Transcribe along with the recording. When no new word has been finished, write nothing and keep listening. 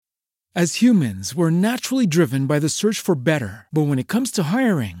As humans, we're naturally driven by the search for better. But when it comes to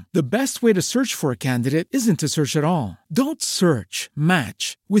hiring, the best way to search for a candidate isn't to search at all. Don't search,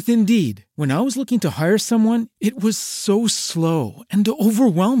 match with Indeed. When I was looking to hire someone, it was so slow and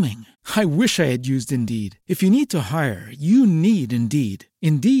overwhelming. I wish I had used Indeed. If you need to hire, you need Indeed.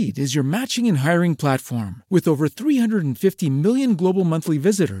 Indeed is your matching and hiring platform with over 350 million global monthly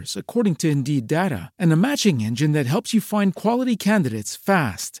visitors, according to Indeed data, and a matching engine that helps you find quality candidates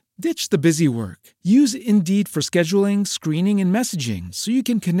fast. Ditch the busy work. Use Indeed for scheduling, screening, and messaging so you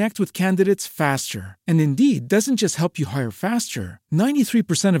can connect with candidates faster. And Indeed doesn't just help you hire faster.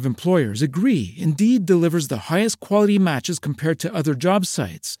 93% of employers agree Indeed delivers the highest quality matches compared to other job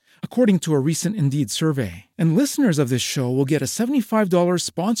sites, according to a recent Indeed survey. And listeners of this show will get a $75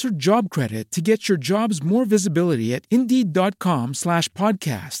 sponsored job credit to get your jobs more visibility at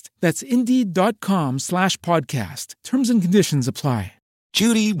Indeed.com/podcast. That's Indeed.com/podcast. Terms and conditions apply.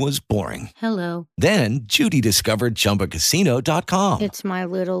 Judy was boring. Hello. Then Judy discovered ChumbaCasino.com. It's my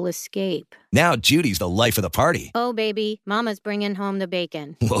little escape. Now Judy's the life of the party. Oh, baby, mama's bringing home the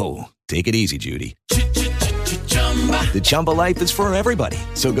bacon. Whoa, take it easy, Judy. The Chumba life is for everybody.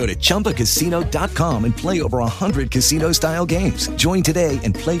 So go to ChumbaCasino.com and play over 100 casino-style games. Join today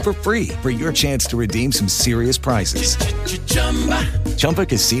and play for free for your chance to redeem some serious prizes.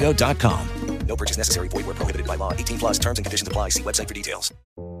 ChumbaCasino.com. No purchase necessary. Void where prohibited by law. 18 plus terms and conditions apply. See website for details.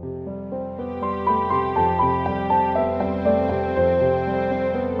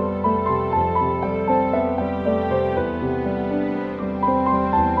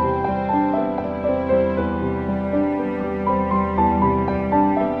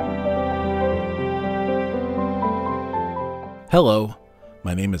 Hello,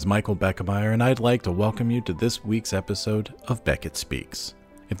 my name is Michael Beckemeyer, and I'd like to welcome you to this week's episode of Beckett Speaks.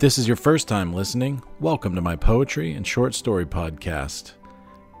 If this is your first time listening, welcome to my poetry and short story podcast.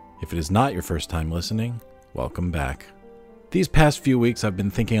 If it is not your first time listening, welcome back. These past few weeks I've been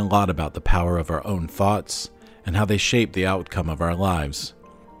thinking a lot about the power of our own thoughts and how they shape the outcome of our lives.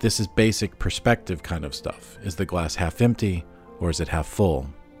 This is basic perspective kind of stuff. Is the glass half empty or is it half full?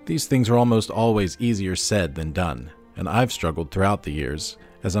 These things are almost always easier said than done, and I've struggled throughout the years,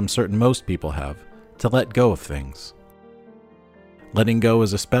 as I'm certain most people have, to let go of things. Letting go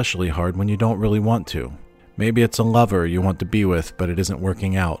is especially hard when you don't really want to. Maybe it's a lover you want to be with, but it isn't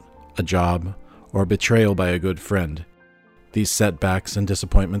working out, a job, or a betrayal by a good friend. These setbacks and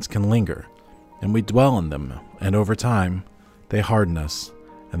disappointments can linger, and we dwell on them, and over time, they harden us,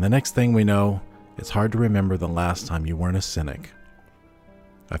 and the next thing we know, it's hard to remember the last time you weren't a cynic.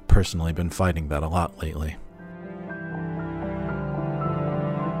 I've personally been fighting that a lot lately.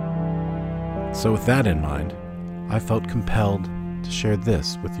 So with that in mind, I felt compelled to share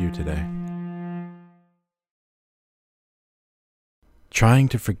this with you today. Trying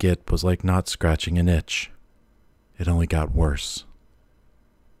to forget was like not scratching an itch. It only got worse.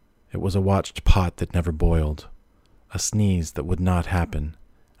 It was a watched pot that never boiled, a sneeze that would not happen,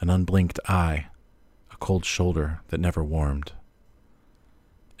 an unblinked eye, a cold shoulder that never warmed.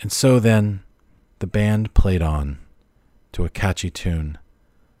 And so then, the band played on, to a catchy tune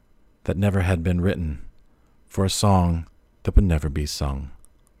that never had been written, for a song that would never be sung.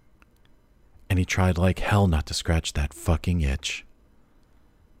 And he tried like hell not to scratch that fucking itch.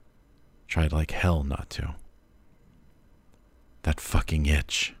 Tried like hell not to. That fucking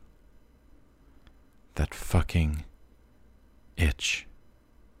itch. That fucking itch.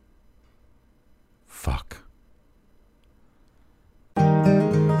 Fuck.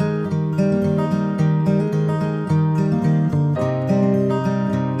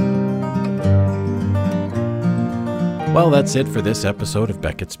 Well, that's it for this episode of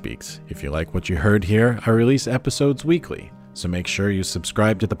Beckett Speaks. If you like what you heard here, I release episodes weekly, so make sure you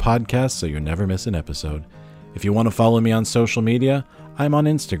subscribe to the podcast so you never miss an episode. If you want to follow me on social media, I'm on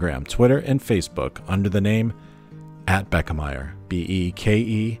Instagram, Twitter, and Facebook under the name @Beckemeyer,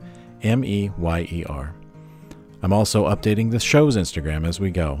 BEKEMEYER. I'm also updating the show's Instagram as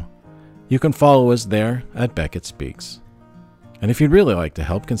we go. You can follow us there at Beckett Speaks. And if you'd really like to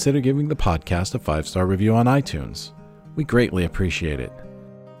help, consider giving the podcast a 5-star review on iTunes. We greatly appreciate it.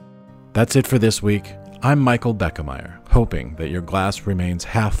 That's it for this week. I'm Michael Beckemeyer, hoping that your glass remains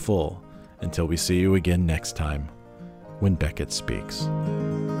half full until we see you again next time when Beckett Speaks.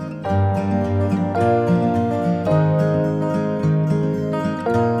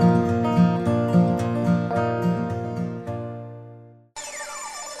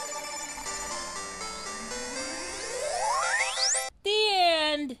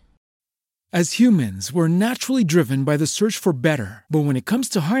 As humans, we're naturally driven by the search for better. But when it comes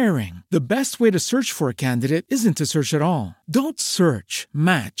to hiring, the best way to search for a candidate isn't to search at all. Don't search,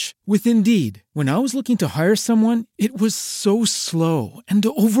 match with Indeed. When I was looking to hire someone, it was so slow and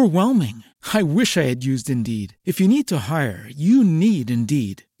overwhelming. I wish I had used Indeed. If you need to hire, you need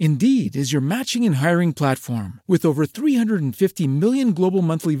Indeed. Indeed is your matching and hiring platform with over 350 million global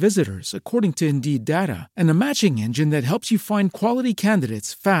monthly visitors, according to Indeed data, and a matching engine that helps you find quality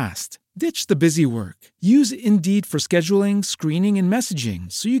candidates fast. Ditch the busy work. Use Indeed for scheduling, screening, and messaging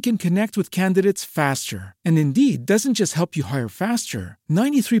so you can connect with candidates faster. And Indeed doesn't just help you hire faster.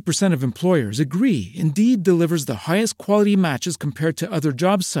 93% of employers agree Indeed delivers the highest quality matches compared to other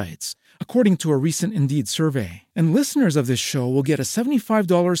job sites, according to a recent Indeed survey. And listeners of this show will get a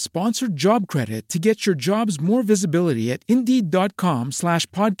 $75 sponsored job credit to get your jobs more visibility at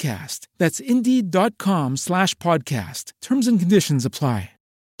Indeed.com/podcast. That's Indeed.com/podcast. Terms and conditions apply.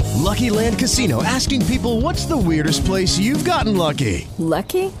 Lucky Land Casino, asking people, what's the weirdest place you've gotten lucky?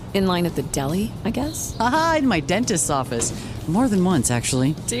 Lucky? In line at the deli, I guess? Aha, in my dentist's office. More than once,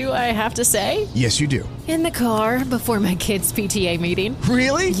 actually. Do I have to say? Yes, you do. In the car before my kids' PTA meeting.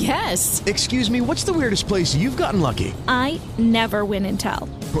 Really? Yes. Excuse me, what's the weirdest place you've gotten lucky? I never win and tell.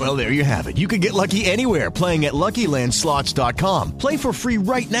 Well, there you have it. You can get lucky anywhere, playing at LuckyLandSlots.com. Play for free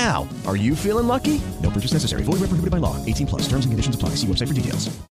right now. Are you feeling lucky? No purchase necessary. Void where prohibited by law. 18+. Terms and conditions apply. See website for details.